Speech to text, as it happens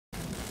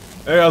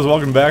Hey guys,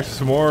 welcome back to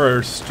some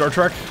more Star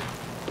Trek.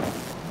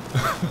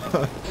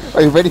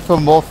 Are you ready for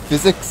more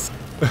physics?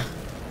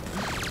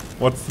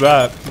 What's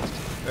that?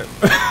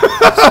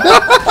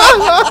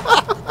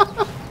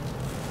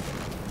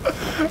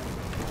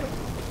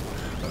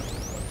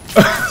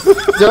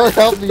 Don't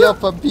help me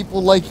up on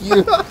people like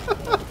you.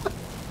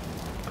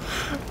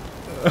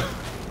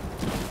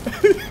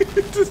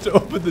 Just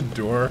open the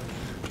door.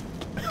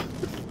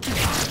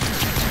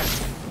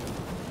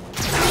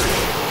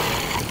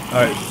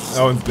 Alright,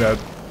 that one's dead.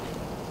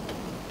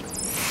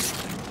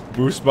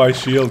 Boost my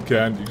shield,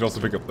 Ken. You can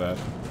also pick up that.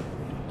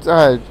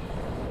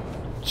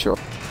 Sure.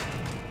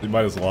 You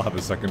might as well have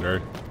a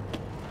secondary.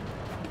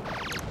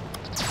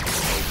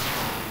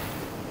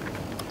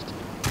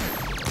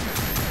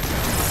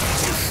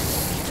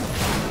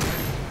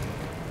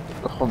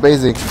 Oh,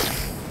 amazing.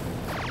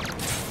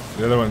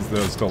 The other one's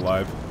though still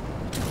alive.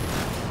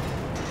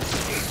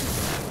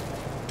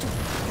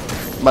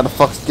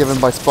 Motherfuckers given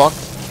by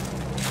Spock.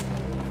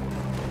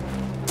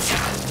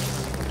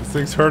 This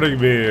thing's hurting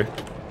me.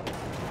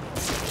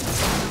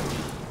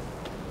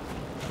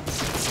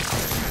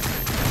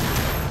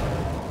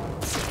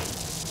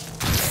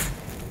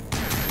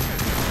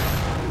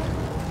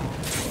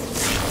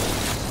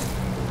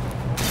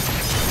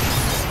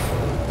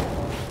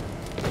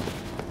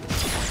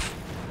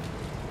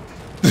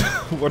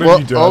 What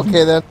have you done?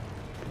 Okay then.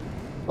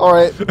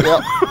 Alright,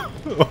 yeah.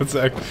 One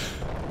sec.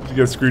 You get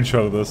a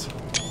screenshot of this.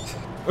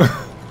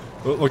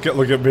 look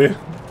at me.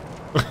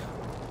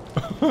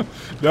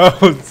 No,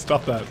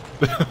 stop that.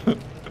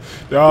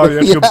 No,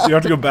 you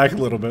have to go back a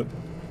little bit.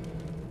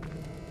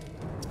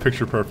 It's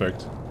picture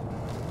perfect.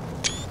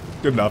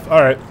 Good enough.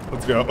 Alright,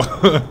 let's go.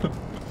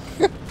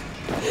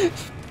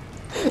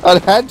 I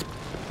had.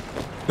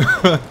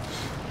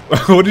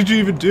 What did you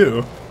even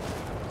do?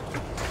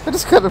 I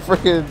just kind of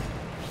freaking.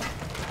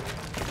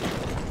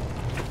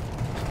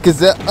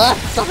 Gazette. Ah,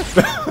 stop it.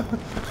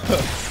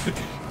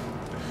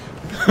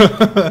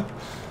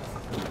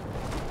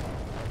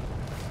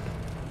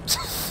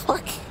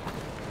 Fuck.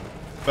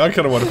 I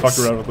kind of want to fuck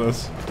around with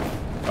this.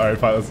 Alright,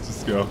 fine, let's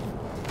just go.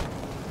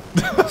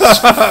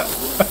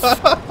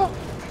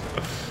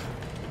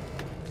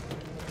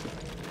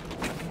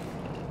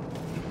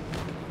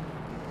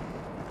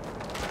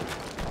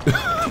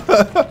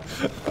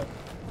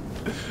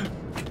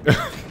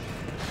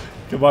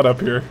 Come on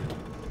up here.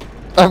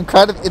 I'm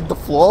kind of in the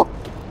floor.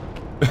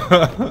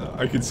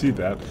 I can see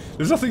that.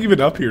 There's nothing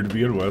even up here to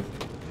begin with.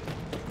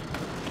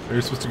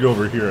 You're supposed to go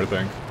over here, I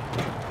think.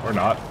 Or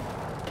not.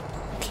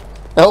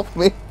 Help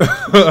me.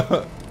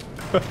 You're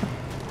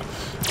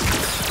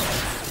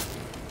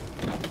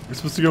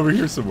supposed to go over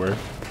here somewhere.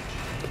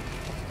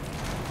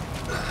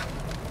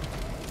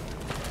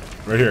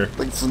 Right here.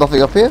 Like, there's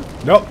nothing up here?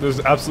 Nope, there's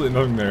absolutely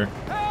nothing there.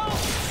 Help!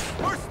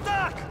 We're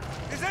stuck!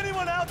 Is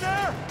anyone out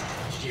there?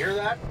 Did you hear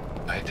that?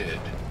 I did.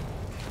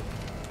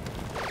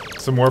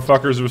 Some more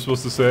fuckers we're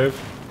supposed to save.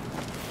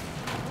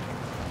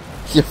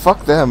 Yeah,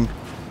 fuck them.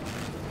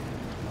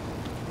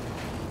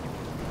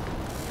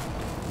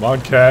 Come on,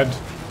 Cad.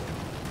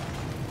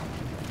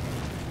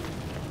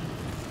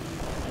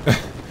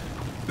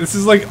 This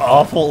is like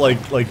awful, like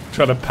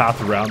trying to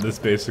path around this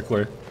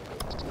basically.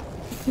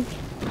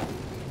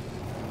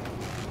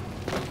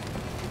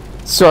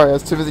 Sorry, I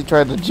was too busy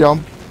trying to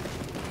jump.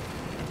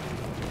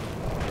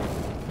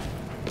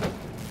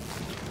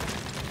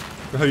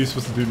 What the hell are you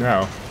supposed to do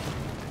now?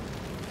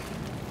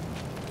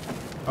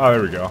 Oh,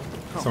 there we go.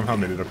 Somehow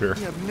made it up here.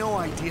 You have no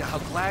idea how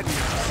glad we are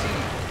to see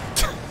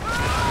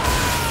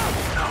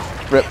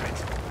you. Rip.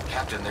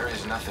 Captain, there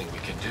is nothing we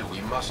can do.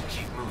 We must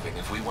keep moving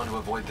if we want to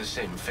avoid the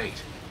same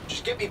fate.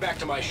 Just get me back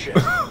to my ship.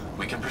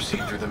 We can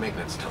proceed through the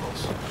maintenance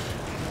tunnels.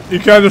 You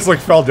kind of just like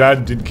fell down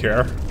and didn't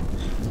care.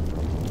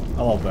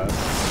 I love that.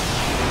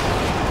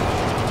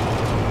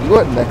 You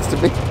weren't next to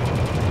me.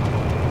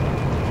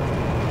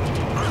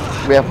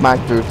 We have mag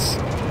boots.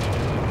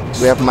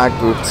 We have mag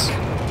boots.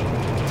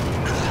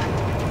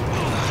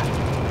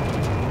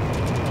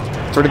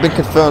 It's already been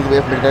confirmed we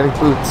have magnetic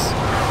boots.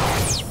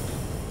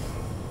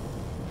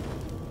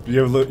 You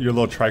have your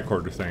little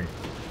tricorder thing.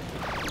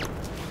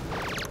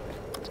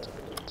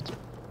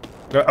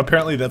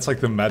 Apparently that's like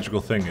the magical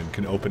thing and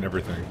can open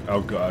everything. Oh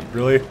god,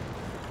 really?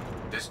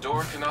 This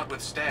door cannot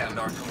withstand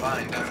our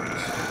combined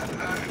efforts.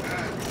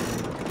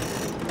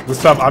 This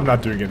time I'm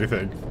not doing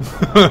anything.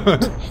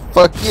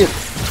 Fuck you.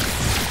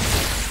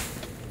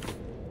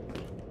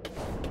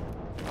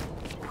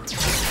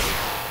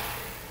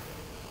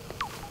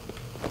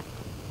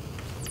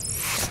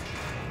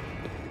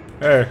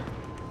 Hey.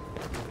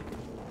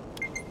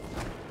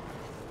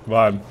 Come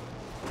on.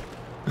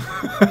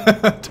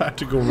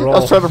 Tactical roll. I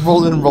was trying to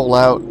roll in and roll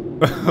out.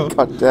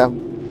 God damn.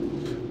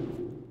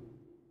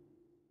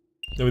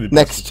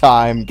 Next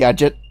time,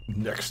 Gadget.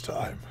 Next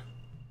time.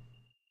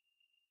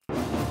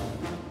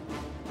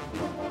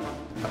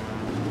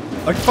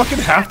 Like fucking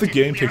half the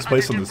game takes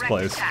place on this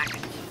place.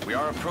 We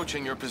are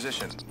approaching your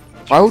position.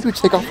 Why would we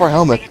take off our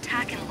helmet? They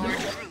attack in large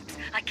groups.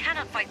 I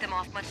cannot fight them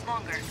off much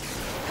longer.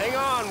 Hang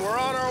on, we're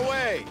on our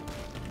way.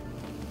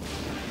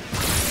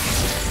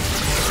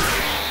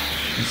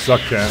 You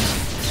suck, Ken.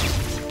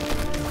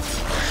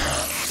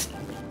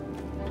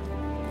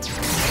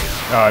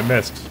 Oh, I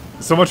missed.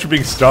 So much for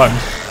being stunned.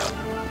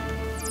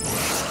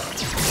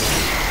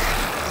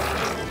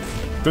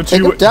 Don't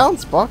Take you him down,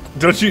 Spock.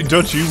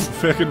 Don't you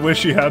fucking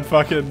wish you had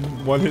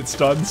fucking one-hit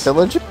stuns?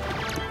 Pillager?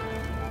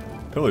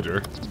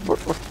 Pillager. What?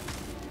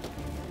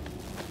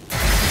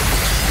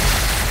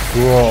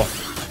 Cool.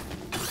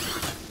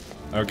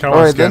 I kinda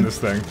wanna scan this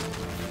thing.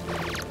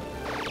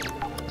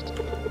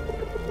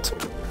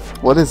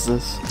 What is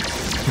this?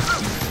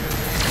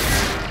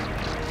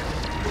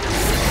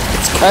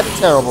 It's kinda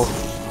terrible.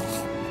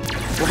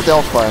 What about the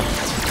Hellfire?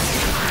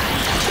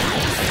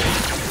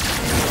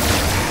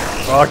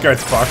 Oh, that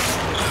guy's fucked.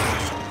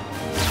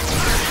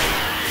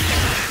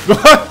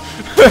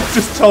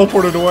 Just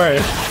teleported away.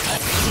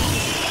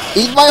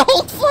 Eat my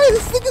whole fire!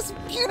 This thing is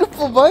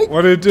beautiful, Mike!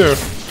 What did it do?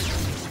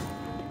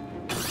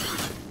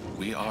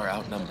 We are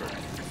outnumbered.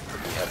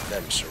 We have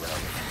them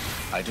surrounded.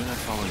 I do not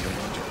follow your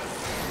logic.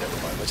 Never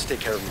mind. Let's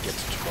take care of them and get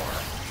to tomorrow.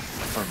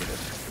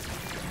 Affirmative.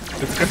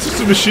 It's just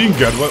a machine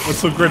gun. What's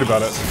so great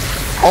about it?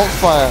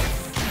 Hellfire.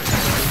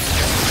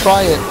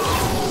 Try it.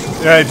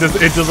 Yeah,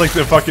 it does like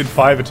the fucking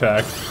 5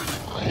 attack.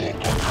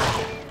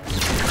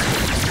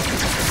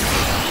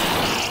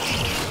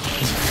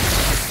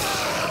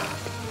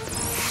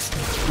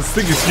 This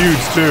thing is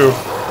huge too.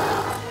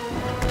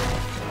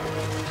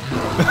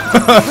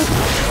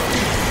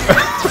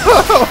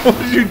 What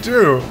did you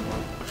do?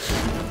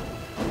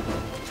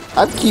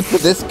 I'm keeping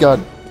this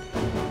gun.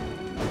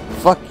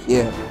 Fuck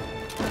yeah.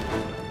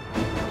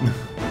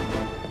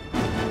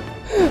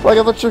 Like,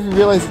 I'm not sure if you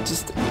realize it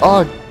just...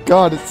 Oh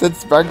god, it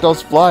sends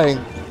ragdolls flying.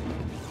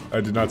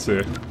 I did not see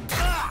it.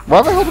 Why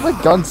am I holding my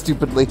gun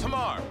stupidly?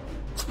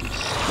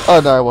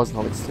 Oh no, I wasn't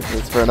holding stupidly,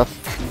 it's fair enough.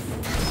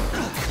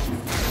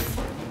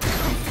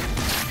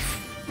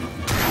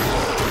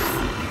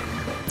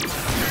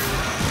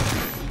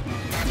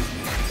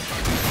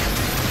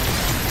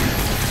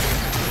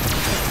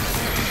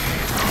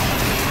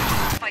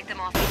 Fight them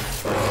off.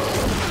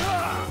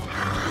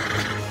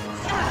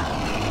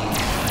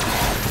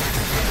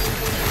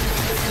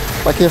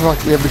 Like if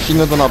like, we have machine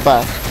guns on our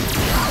back.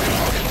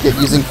 Yet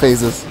using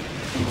phases.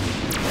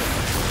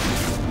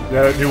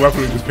 Yeah, that new weapon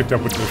we just picked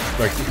up with just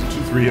like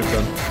 3 hit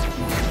them.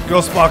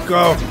 Go, Spock,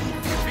 go!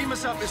 Beam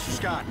us up, Mr.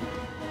 Scott.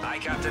 Aye,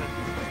 Captain.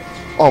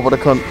 Oh, what a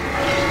cunt.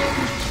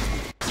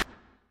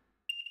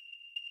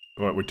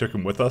 What, we took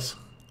him with us?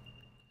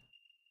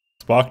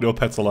 Spock, no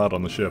pets allowed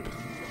on the ship.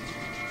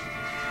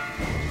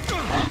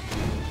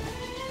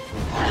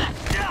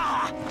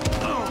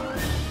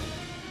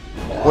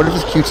 What if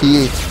it's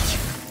QTE?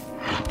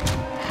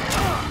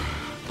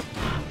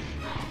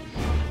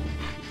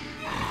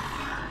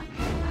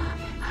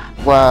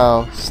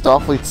 Wow,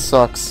 Starfleet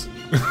sucks.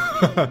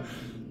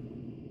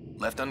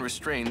 Left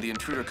unrestrained, the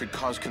intruder could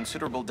cause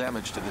considerable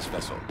damage to this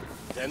vessel.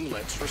 Then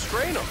let's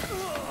restrain them.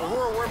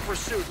 Aurora, we're in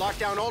pursuit. Lock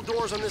down all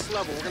doors on this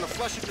level. We're gonna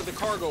flush it to the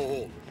cargo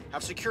hold.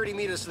 Have security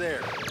meet us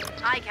there.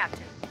 Aye,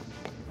 Captain.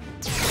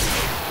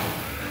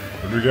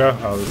 Where'd we go?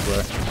 Oh, this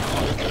way.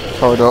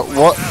 Corridor.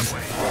 What?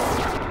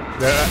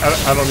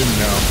 Yeah, I don't even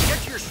know.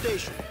 Get to your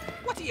station.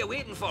 What are you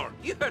waiting for?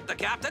 You heard the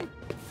captain.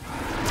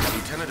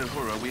 Lieutenant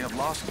Uhura, we have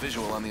lost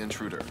visual on the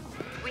intruder.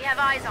 We have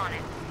eyes on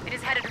it. It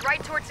is headed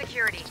right towards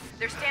security.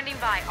 They're standing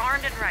by,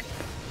 armed and ready.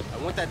 I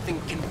want that thing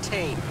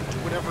contained. Do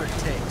whatever it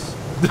takes.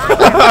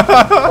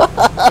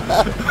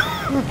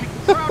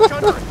 Crouch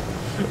under it.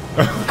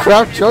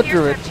 Crouch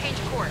under it. Change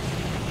course.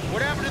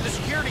 What happened to the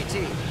security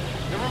team?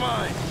 Never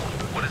mind.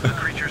 What is the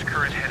creature's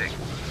current heading?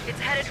 It's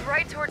headed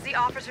right towards the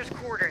officers'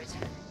 quarters.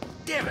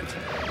 Damn it.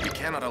 We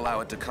cannot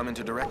allow it to come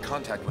into direct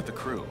contact with the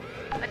crew.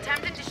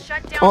 Attempted to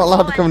shut down. Not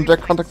allowed all to come in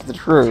direct entry contact with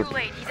the crew. Too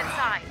late. He's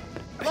inside.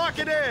 Lock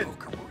it in.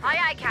 Aye,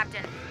 aye,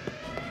 Captain.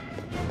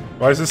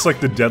 Why is this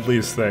like the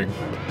deadliest thing?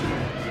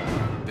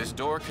 This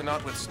door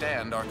cannot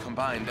withstand our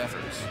combined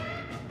efforts.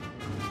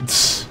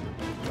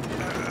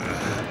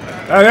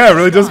 Oh yeah, it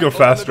really does go Open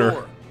the faster.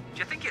 door. Do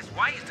you think it's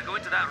wise to go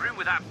into that room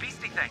with that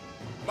beastly thing?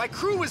 My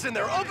crew is in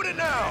there. Open it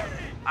now.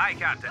 Aye,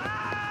 Captain.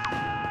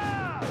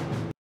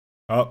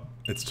 Oh,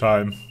 it's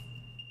time.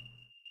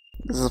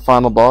 This is the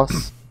final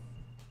boss.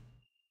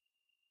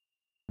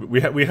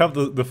 We have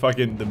the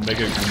fucking the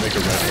mega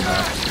rifle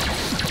now.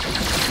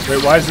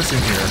 Wait, why is this in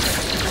here?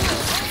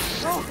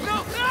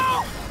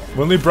 No!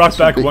 We only brought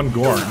back one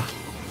Gorn.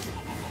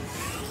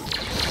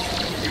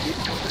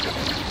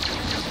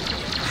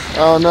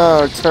 Oh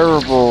no,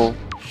 terrible.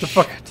 The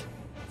fuck?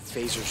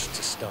 Phasers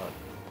to stun.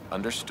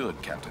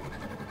 Understood, Captain.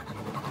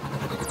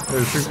 Hey,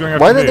 this thing's going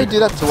after Why me. did they do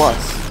that to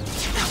us?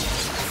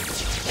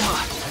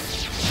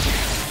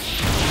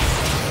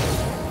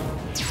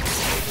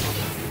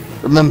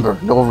 Remember,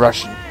 no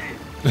rushing.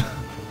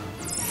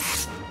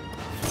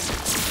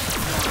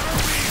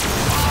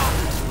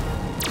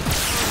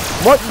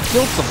 What? You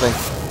killed something.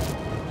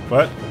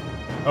 What?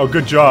 Oh,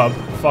 good job,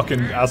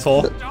 fucking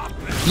asshole.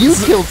 You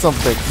killed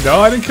something. No,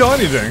 I didn't kill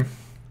anything.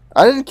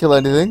 I didn't kill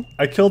anything.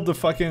 I killed the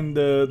fucking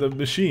the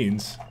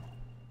machines.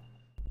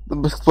 The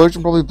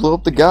explosion probably blew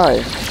up the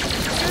guy.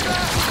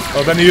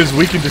 Oh, then he is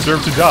weak and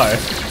deserved to die.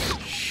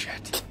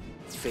 Shit.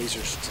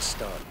 Phasers to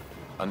stun.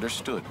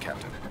 Understood,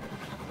 Captain.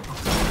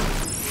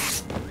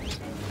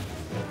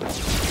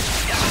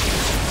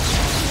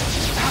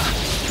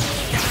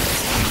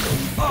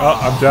 Oh,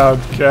 I'm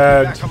down.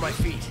 Can't. Back on my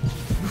feet.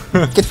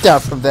 Get down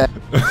from there.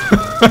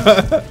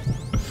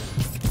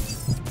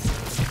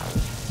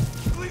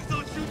 Please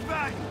don't shoot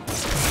back.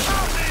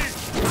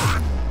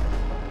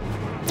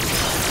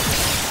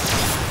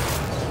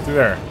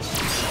 There.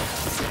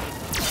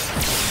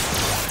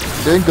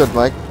 Doing good,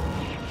 Mike.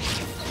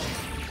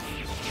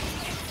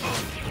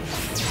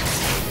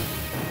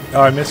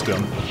 Oh, I missed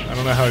him. I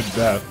don't know how I did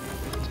that.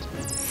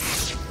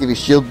 Give you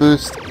shield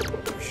boost.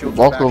 Shields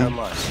Welcome. back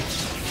online.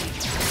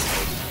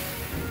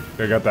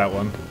 I got that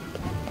one.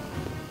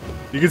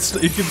 You can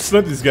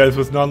snipe these guys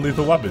with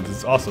non-lethal weapons.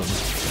 It's awesome.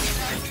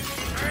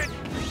 Can't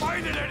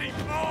fight it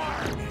anymore.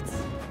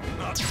 It's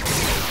not.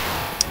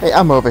 Hey,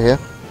 I'm over here.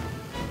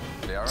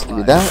 They are Just give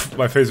me alive. that.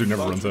 My phaser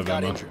never Bones, runs you out of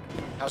got ammo. injured.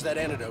 How's that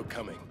antidote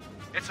coming?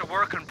 It's a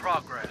work in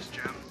progress,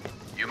 Jim.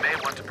 You may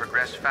want to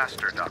progress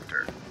faster,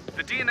 Doctor.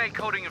 The DNA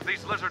coding of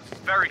these lizards is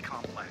very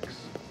complex.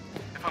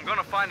 If I'm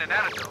gonna find an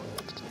antidote,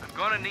 I'm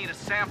gonna need a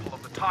sample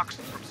of the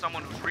toxin from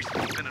someone who's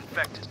recently been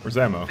infected. Where's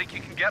ammo? Think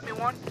you can get me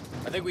one?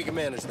 I think we can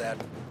manage that.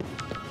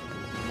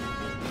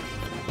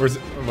 Where's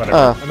it?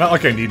 Whatever. Not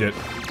like I need it.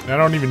 I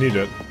don't even need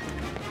it.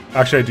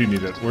 Actually, I do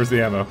need it. Where's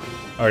the ammo?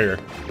 Oh, here.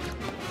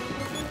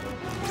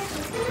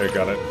 Okay,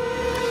 got it.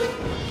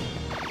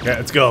 Yeah,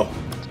 let's go.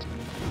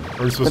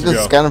 Where are we supposed Did to the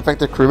go? scan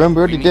infected crew member?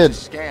 Already We need to did.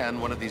 scan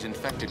one of these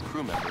infected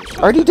crew members. so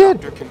Already the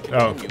did. doctor can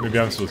Oh, continue maybe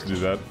I'm with supposed to do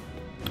research.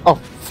 that. Oh,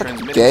 fucking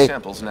Transmitting gay.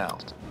 samples now.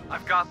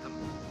 I've got them.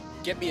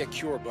 Get me a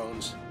cure,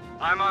 Bones.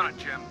 I'm on it,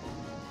 Jim.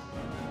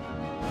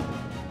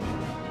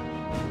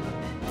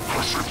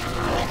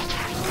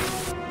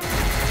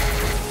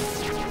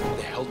 Where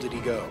the hell did he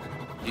go?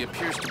 He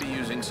appears to be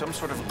using some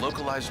sort of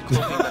localized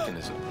cloaking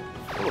mechanism.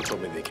 No one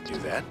told me they could do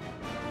that.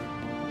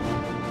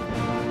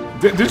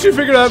 Did you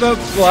figure that out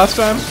the last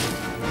time?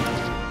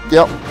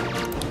 Yep.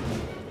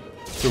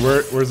 So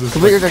where's this?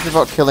 Complete objective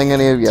about killing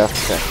any of you.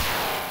 Okay.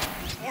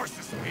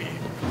 Forces me.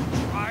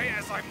 Try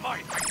as I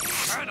might, I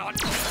cannot.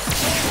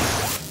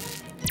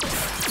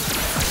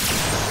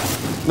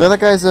 The other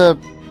guy's a.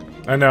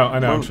 I know.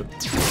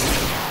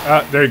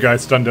 There you go. I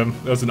stunned him.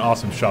 That was an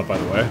awesome shot, by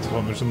the way. Just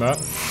want to mention that.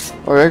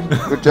 Alright,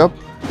 good job.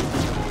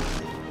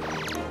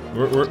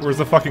 Where's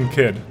the fucking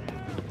kid?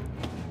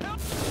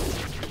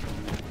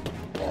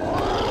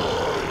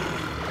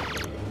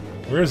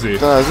 Where is he? Is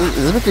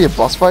this gonna be a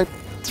boss fight?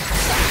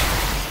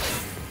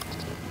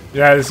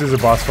 Yeah, this is a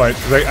boss fight.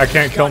 'Cause I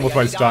can't kill him with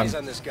my Got any eyes stun.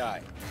 on this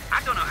guy.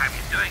 I don't know how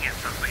you're doing it,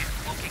 son, but his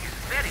cloaking is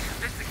very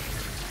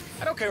sophisticated.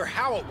 I don't care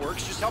how it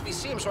works, just help me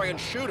see him so I can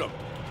shoot him.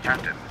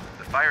 Captain,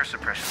 the fire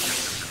suppression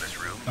systems in this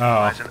room Oh.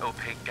 utilize an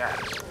opaque gas.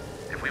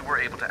 If we were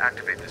able to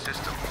activate the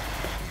system,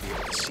 Be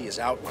able to see his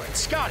outline.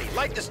 Scotty,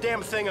 light this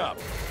damn thing up.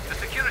 The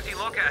security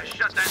locker has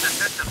shut down the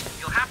system.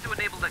 You'll have to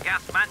enable the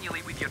gas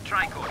manually with your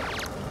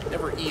tricorder.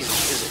 Never easy,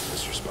 is it,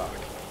 Mr. Spock?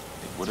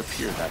 it would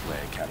appear that way,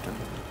 Captain.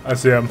 I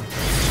see him.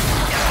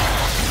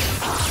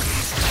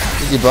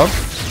 Is he above?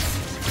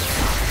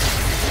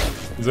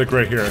 He's like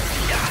right here.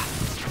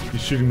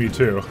 He's shooting me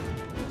too.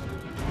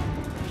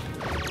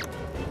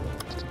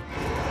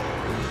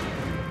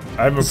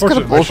 I'm This is kinda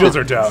unfortunate. My shields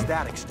are down.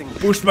 That extinguisher.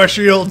 Boost my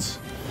shields.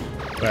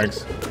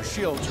 Thanks. Your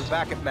shields are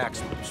back at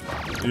maximum,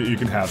 Spock. You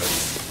can have it.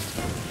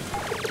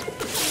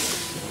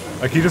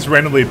 Like he just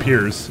randomly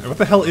appears. What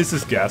the hell is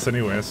this gas,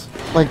 anyways?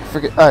 Like,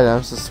 forget. I don't know,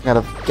 it's just kind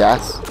of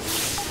gas.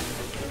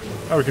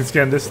 Oh, we can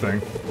scan this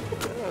thing.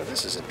 Oh,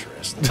 this is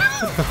interesting.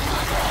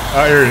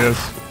 Ah, here he is.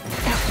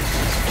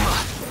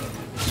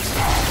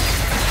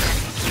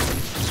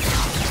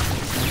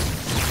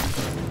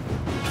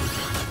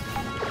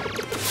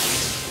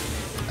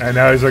 And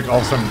now he's like all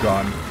of a sudden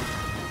gone.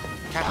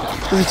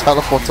 He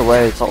teleports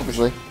away,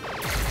 obviously.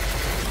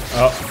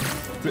 Oh,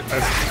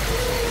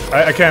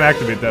 I can't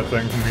activate that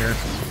thing from here.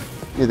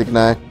 Neither can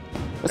I.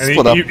 Let's And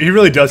split up. he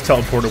really does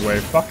teleport away.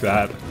 Fuck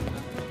that.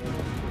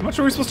 I'm not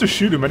sure we're supposed to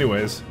shoot him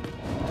anyways.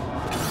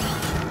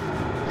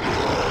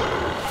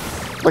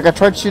 Like, I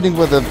tried shooting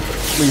where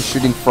you're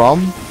shooting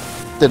from.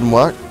 Didn't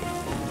work.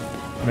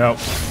 No.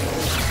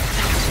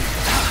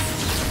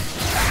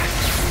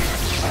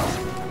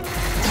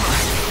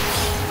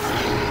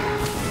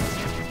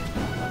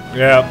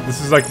 Yeah,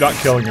 this is like not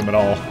killing him at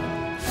all.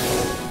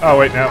 Oh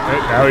wait,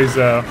 now he's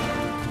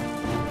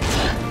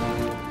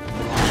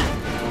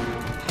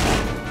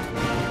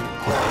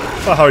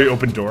That's how he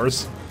opened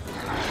doors.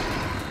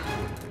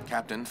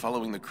 Captain,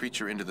 following the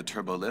creature into the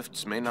turbo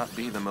lifts may not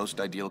be the most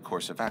ideal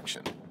course of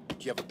action. Do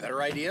you have a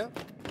better idea?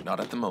 Not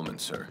at the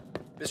moment, sir.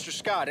 Mr.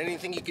 Scott,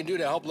 anything you can do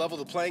to help level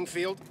the playing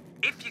field?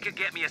 If you could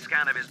get me a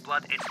scan of his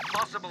blood, it's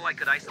possible I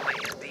could isolate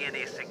his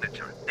DNA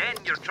signature. Then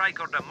your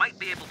tricorder might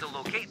be able to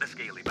locate the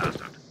scaly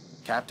bastard.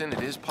 Captain,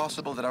 it is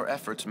possible that our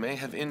efforts may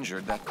have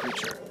injured that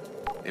creature.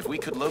 If we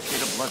could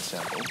locate a blood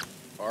sample...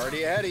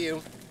 Already ahead of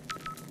you.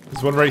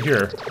 There's one right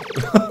here.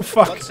 Blood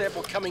Fuck.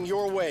 sample coming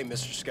your way,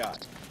 Mr.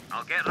 Scott.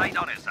 I'll get right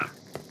on it, sir.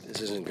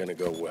 This isn't gonna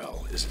go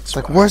well, is it, It's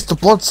like, Spock? where's the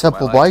blood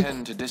sample, While I Mike?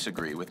 tend to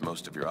disagree with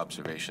most of your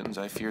observations,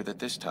 I fear that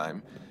this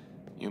time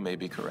you may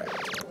be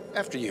correct.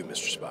 After you,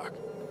 Mr. Spock.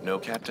 No,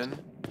 Captain.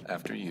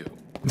 After you.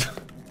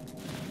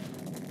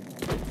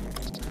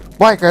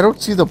 Mike, I don't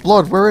see the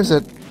blood. Where is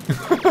it?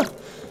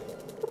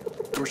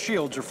 Your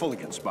shields are full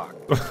again, Spock.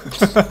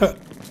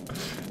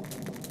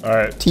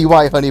 Alright,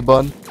 TY, honey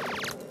bun.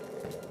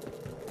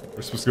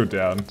 we're supposed to go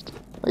down.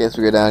 I guess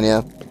we go down,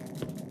 yeah.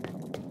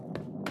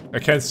 I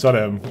can't stun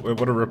him.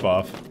 What a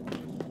ripoff.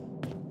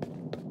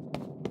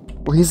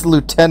 Well, he's the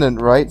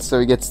lieutenant, right? So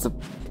he gets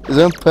his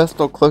own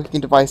personal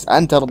cloaking device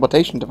and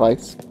teleportation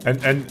device.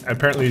 And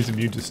apparently he's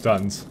immune to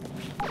stuns.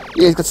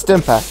 Yeah, he's got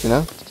stim pack, you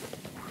know?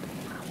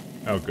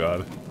 Oh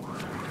god.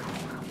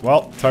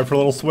 Well, time for a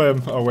little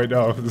swim. Oh wait,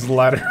 no. This is a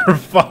ladder.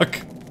 Fuck.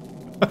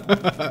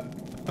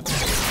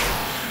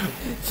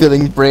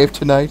 Feeling brave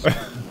tonight.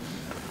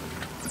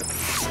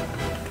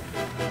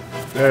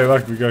 Hey,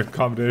 look, we got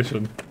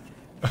accommodation.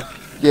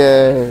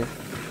 Yeah.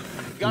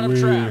 Got him Wee.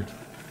 trapped.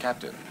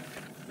 Captain,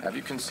 have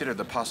you considered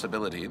the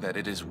possibility that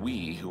it is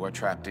we who are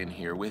trapped in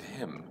here with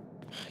him?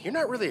 You're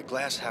not really a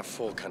glass half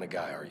full kind of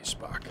guy, are you,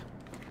 Spock?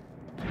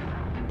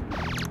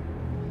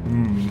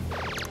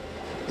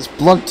 This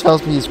blood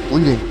tells me he's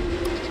bleeding.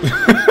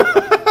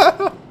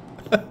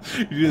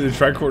 You need a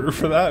tricorder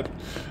for that?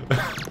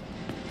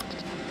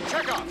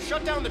 Chekhov,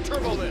 shut down the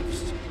turbo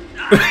lifts.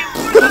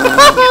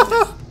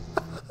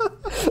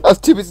 I was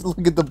too busy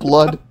looking at the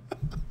blood.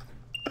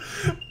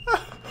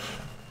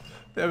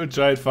 They have a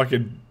giant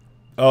fucking...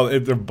 Oh,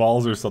 they're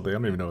balls or something. I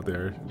don't even know what they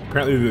are.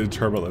 Apparently they're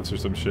turbo lifts or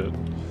some shit.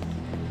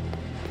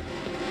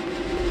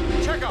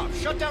 Chekhov,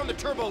 shut down the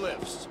turbo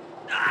lifts.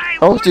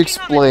 How would you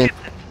explain?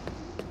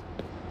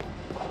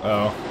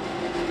 Oh.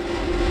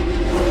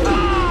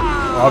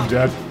 Oh, I'm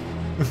dead.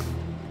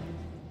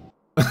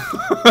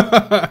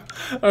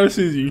 I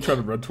see you trying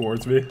to run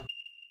towards me.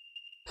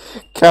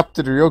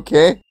 Captain, are you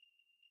okay?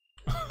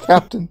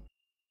 Captain.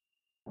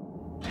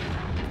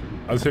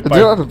 I was hit I by...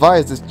 do not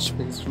advise this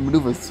choice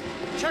maneuvers.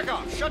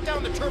 Chekhov, shut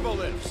down the turbo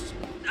lifts.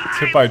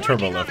 hit by a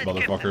turbo lift,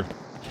 motherfucker.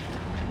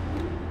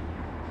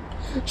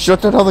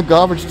 Shut down all the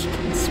garbage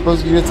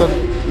disposal units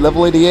on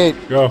level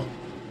 88. Go.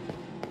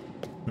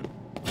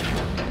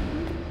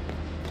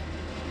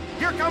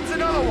 Here comes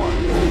another one.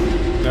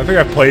 I think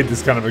I've played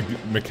this kind of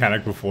a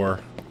mechanic before.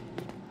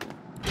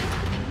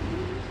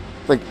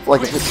 Like,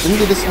 didn't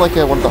they just like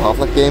one of the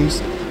Half-Life games?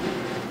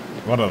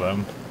 One of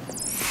them.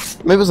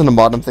 Maybe it was in a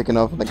mod I'm thinking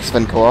of, like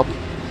Sven Co-op.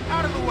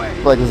 Out of the way.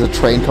 Like there's a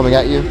train coming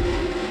at you.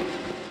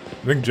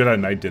 I think Jedi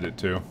Knight did it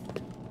too.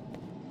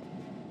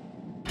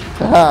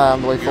 Haha,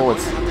 on the way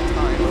forwards.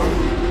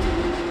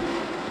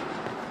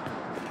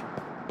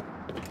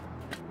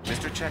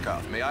 Mr.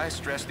 Chekhov, may I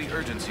stress the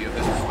urgency of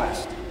this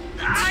request?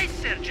 Aye,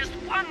 sir. Just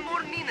one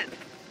more minute.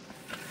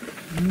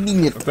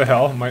 What the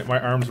hell? My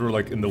arms were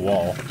like in the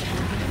wall.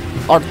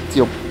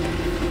 Artyom.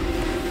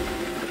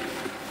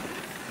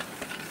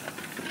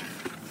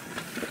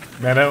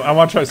 Man, I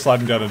want to try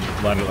sliding down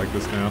and land it like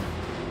this now.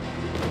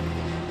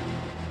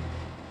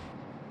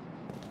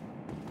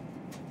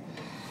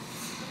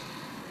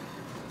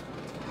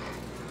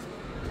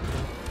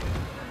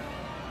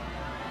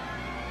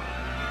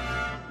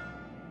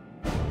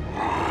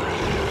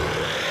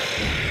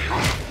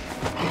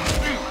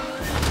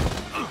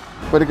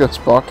 Way to go,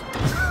 Spock.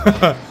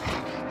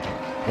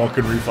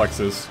 Vulcan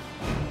reflexes.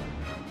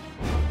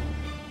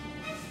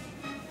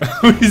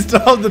 We still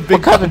have the big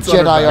What kind of guns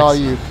on our Jedi are backs.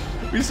 you?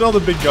 We still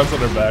have the big guns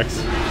on our backs.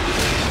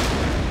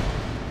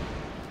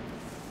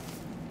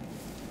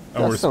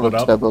 Oh, we're That's not split a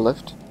up. turbo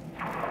lift.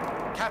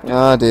 Captain,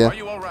 Ah, dear. are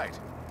you all right?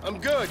 I'm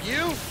good.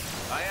 You?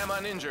 I am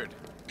uninjured.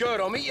 Good.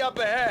 I'll meet you up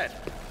ahead.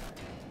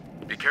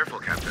 Be careful,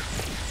 Captain.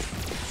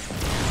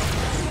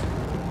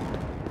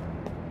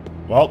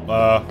 Well,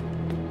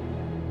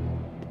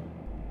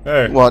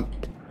 hey. What?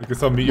 I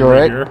guess I'll meet You you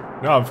right alright? here.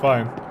 No, I'm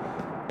fine.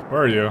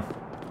 Where are you?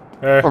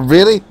 Hey. Oh,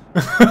 really?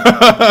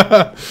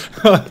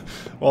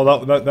 Well,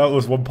 that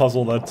was one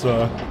puzzle that's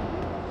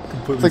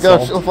completely It's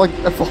like,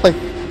 solved. I feel like,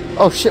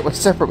 oh shit, we're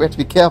separate. We have to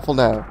be careful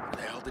now. Where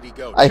the hell did he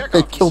go? I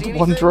Chekhov, you killed see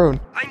one anything? drone.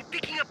 I'm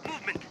picking up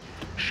movement.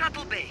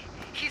 Shuttle bay.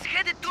 He's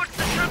headed towards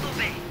the shuttle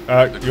bay.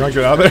 You want to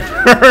get out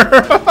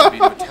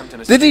of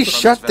there? Did he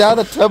shut down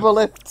the turbo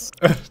lifts?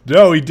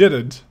 No, he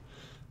didn't.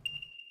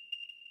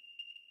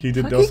 He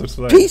did no such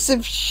thing. Piece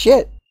of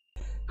shit.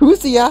 Who's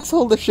the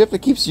asshole on the ship that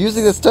keeps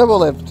using this turbo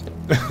lift?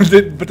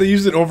 But they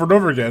use it over and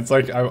over again. It's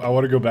like, I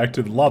want to go back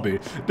to the lobby.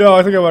 No,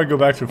 I think I want to go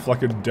back to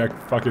fucking deck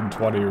fucking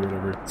 20 or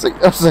whatever. It's like,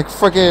 I was like,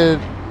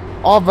 freaking,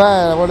 oh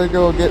man, I want to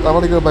go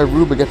to my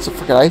room and get some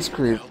freaking ice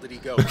cream. Where the hell did he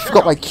go? I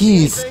forgot my Chekhov, you see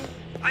keys. anything?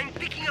 I'm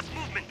picking up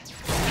movement.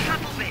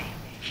 Shuttle bay.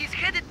 He's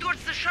headed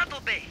towards the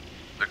shuttle bay.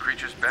 The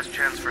creature's best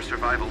chance for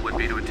survival would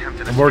be to attempt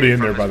an I'm already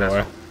escape in from there, this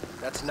by the way.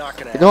 vessel. That's not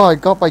gonna happen. No, I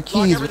got my Lock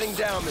keys. everything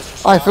down,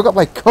 Mr. Oh, I Spock. forgot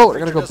my coat. I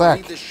gotta Creature go doesn't back.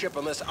 leave this ship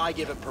unless I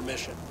give it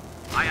permission.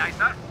 Aye, aye,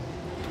 sir.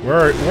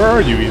 Where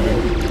are you even?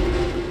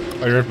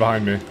 Oh, you're right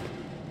behind me.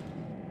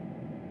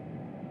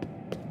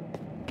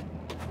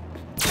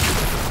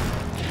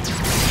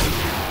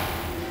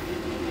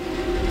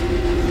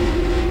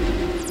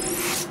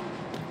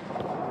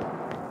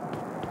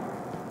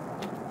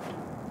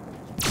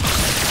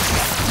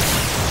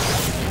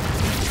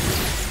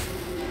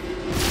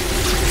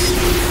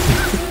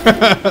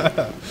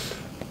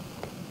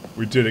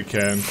 We did it,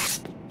 Ken.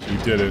 We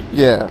did it.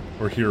 Yeah.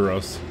 We're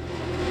heroes.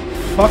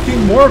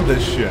 Fucking more of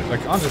this shit.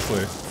 Like,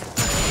 honestly.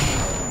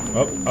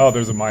 Oh,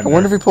 there's a mine I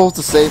wonder if he pulls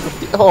the save.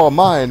 Oh,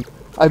 mine.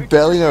 I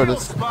barely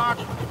noticed.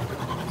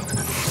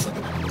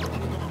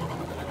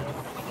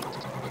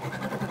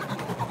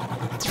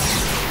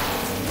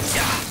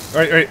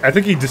 Wait, I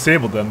think he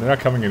disabled them. They're not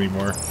coming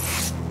anymore.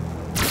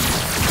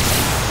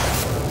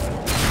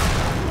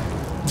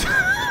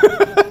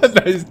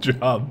 Nice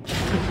job.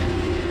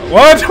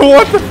 What?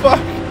 What the fuck?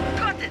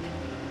 Got it.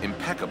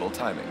 Impeccable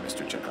timing,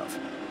 Mr. Chekhov.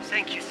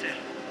 Thank you, sir.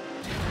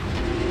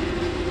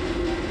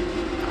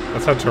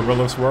 That's how turbo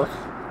lifts work?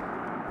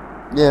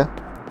 Yeah.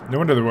 No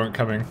wonder they weren't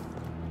coming.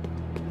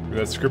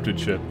 That scripted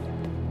shit.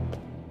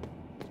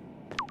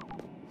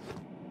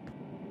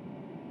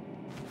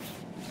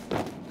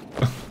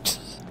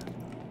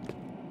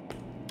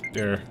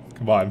 There.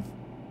 Come on.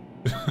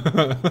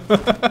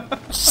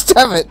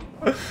 Damn it!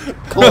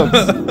 Close.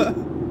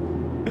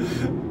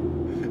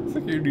 It's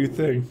like your new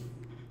thing.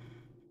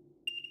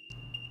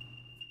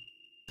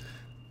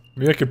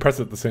 Maybe I could press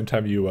it at the same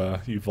time you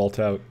vault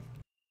out.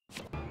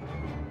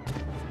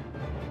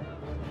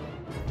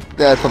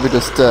 Yeah, I'd probably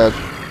just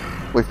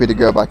wait for me to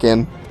go back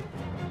in.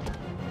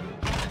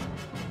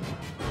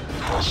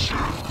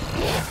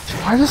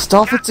 Why does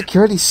Starfleet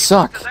security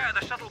suck?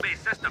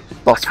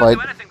 Boss fight.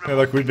 Yeah,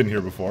 look, we've been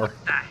here before.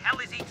 What the hell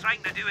is he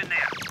trying to do in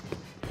there?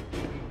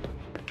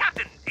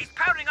 Captain, he's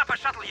powering up a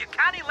shuttle. You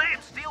can't let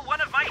him steal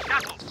one of my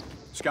shuttles.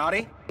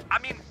 Scotty? I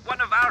mean, one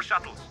of our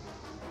shuttles.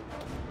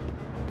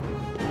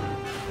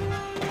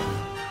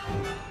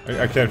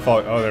 I can't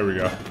follow. Oh, there we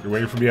go. You're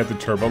waiting for me at the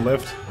turbo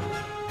lift?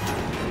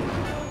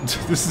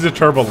 This is a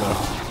turbo lift.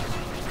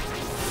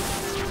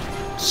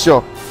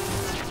 Sure.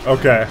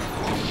 Okay.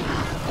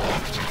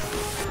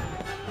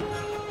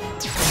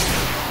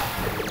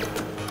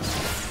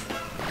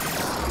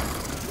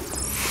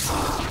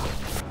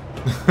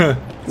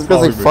 This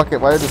guy's like, fuck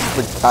it, why don't I just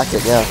like pack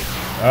it, yeah.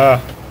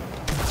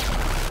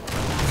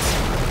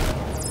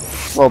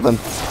 Well then.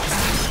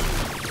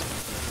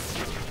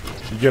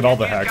 You get all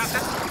the hacks.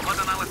 Captain, flood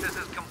analysis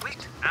is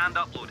complete and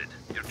uploaded.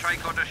 Your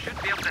tricorder should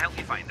be able to help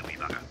you find the wee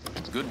bugger.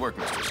 Good work,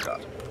 Mr.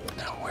 Scott.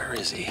 Now, where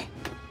is he?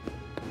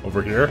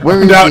 Over here?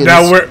 Where is he in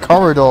this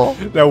corridor?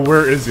 Now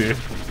where is he?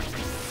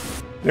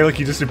 Yeah, like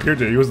he just appeared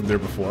there. He wasn't there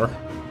before.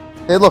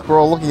 Hey look, we're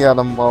all looking at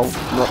him while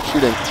not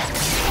shooting.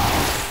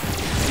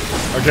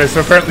 Okay, so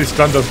apparently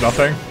stun does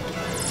nothing.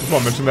 Just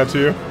want to mention that to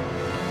you.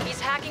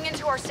 He's hacking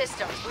into our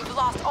systems. We've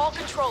lost all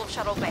control of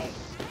Shuttle Bay.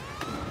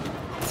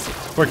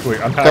 Quickly,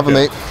 unpack Cover it.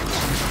 me.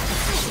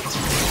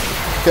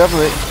 Cover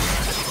me.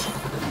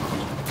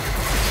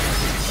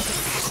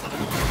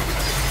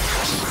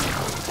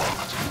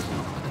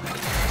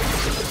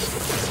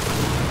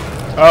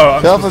 Oh,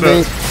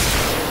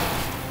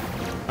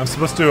 I'm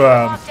supposed to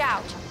Locked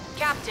out.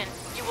 Captain,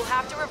 you will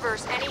have to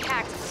reverse any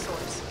hack to the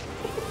source.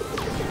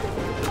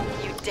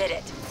 You did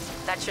it.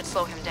 That should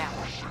slow him down.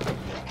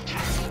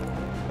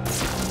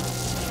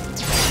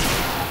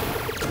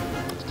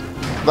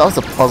 That was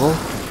a puzzle.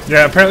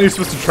 Yeah, apparently you're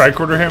supposed to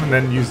tricorder him and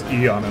then use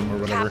E on him or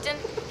whatever. Captain,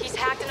 he's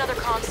hacked another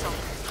console.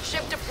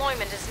 Ship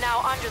deployment is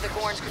now under the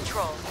Gorn's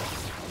control.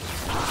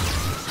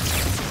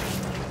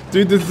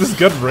 Dude, this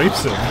gun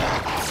rapes him.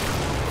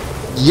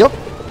 Yep.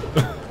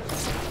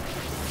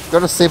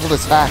 Gotta disable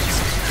his hacks.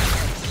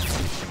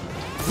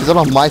 He's on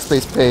a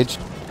MySpace page.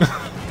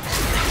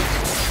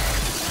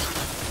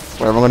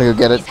 Whatever, I'm gonna go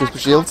get it. Crisper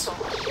shields.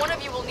 One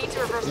of you will need to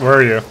reverse. Where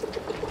are you?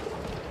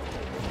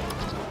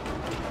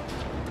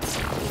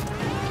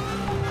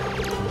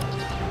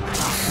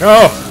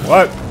 No!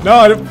 What? No,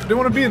 I didn't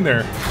want to be in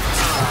there.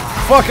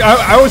 Fuck,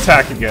 I was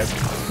hacking it.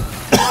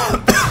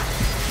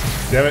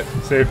 Damn it,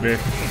 save me.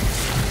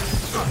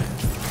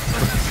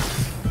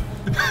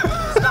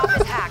 Stop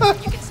his hack.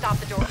 You can stop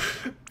the door.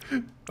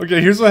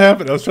 Okay, here's what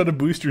happened. I was trying to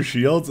boost your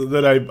shields, and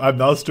then I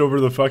moused over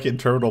the fucking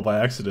terminal by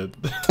accident.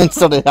 And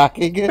started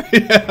hacking it?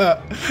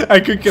 Yeah, I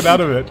couldn't get out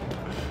of it.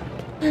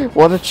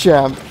 What a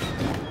champ.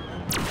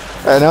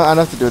 I know I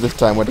have to do it this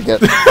time when to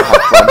get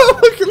hack from.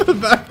 Look at the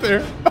back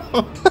there.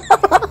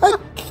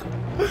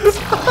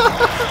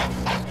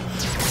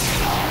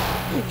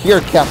 Here,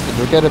 Captain,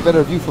 you'll get a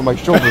better view from my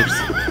shoulders.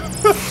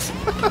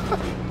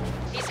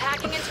 He's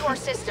hacking into our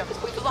systems.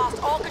 We've lost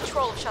all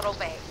control of Shuttle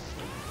Bay.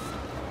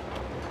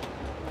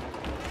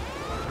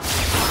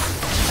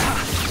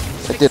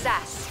 I did.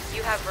 Success.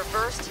 You have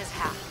reversed his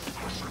hack.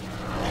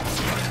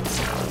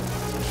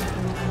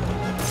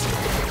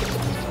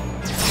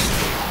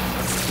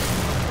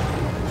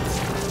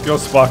 Go,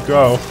 Spock,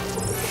 go.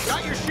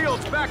 Got your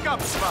shields back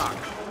up, Spock.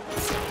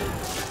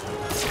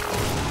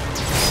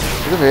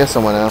 There's over here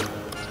somewhere now.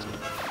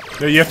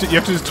 No, you have to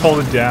just hold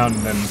it down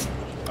and then.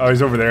 Oh,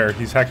 he's over there.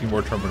 He's hacking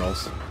more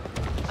terminals.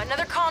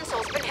 Another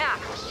console's been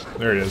hacked.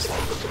 There it is.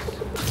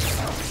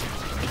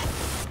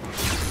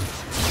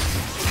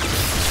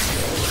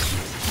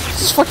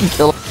 Just fucking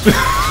kill him.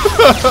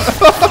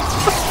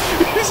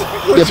 He's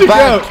glitching Get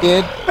back, out.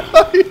 kid.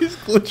 He's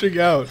glitching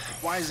out.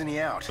 Why isn't he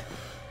out?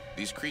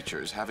 These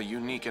creatures have a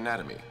unique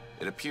anatomy.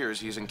 It appears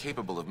he is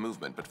incapable of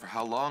movement, but for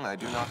how long I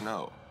do not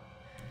know.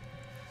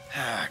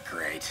 Ah,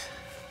 great.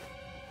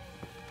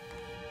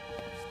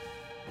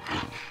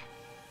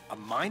 A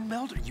mind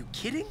meld? Are you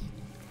kidding?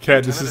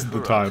 Ken, this isn't the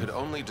Lieutenant Hura time.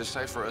 could only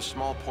decipher a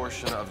small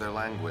portion of their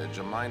language.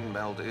 A mind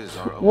meld is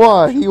our only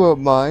Why? option. He won't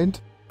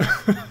mind. In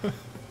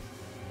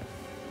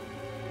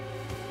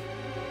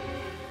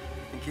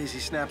case he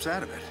snaps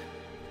out of it.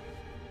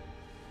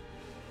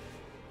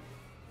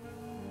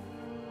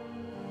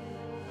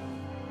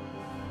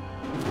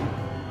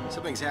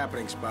 Something's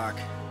happening, Spock.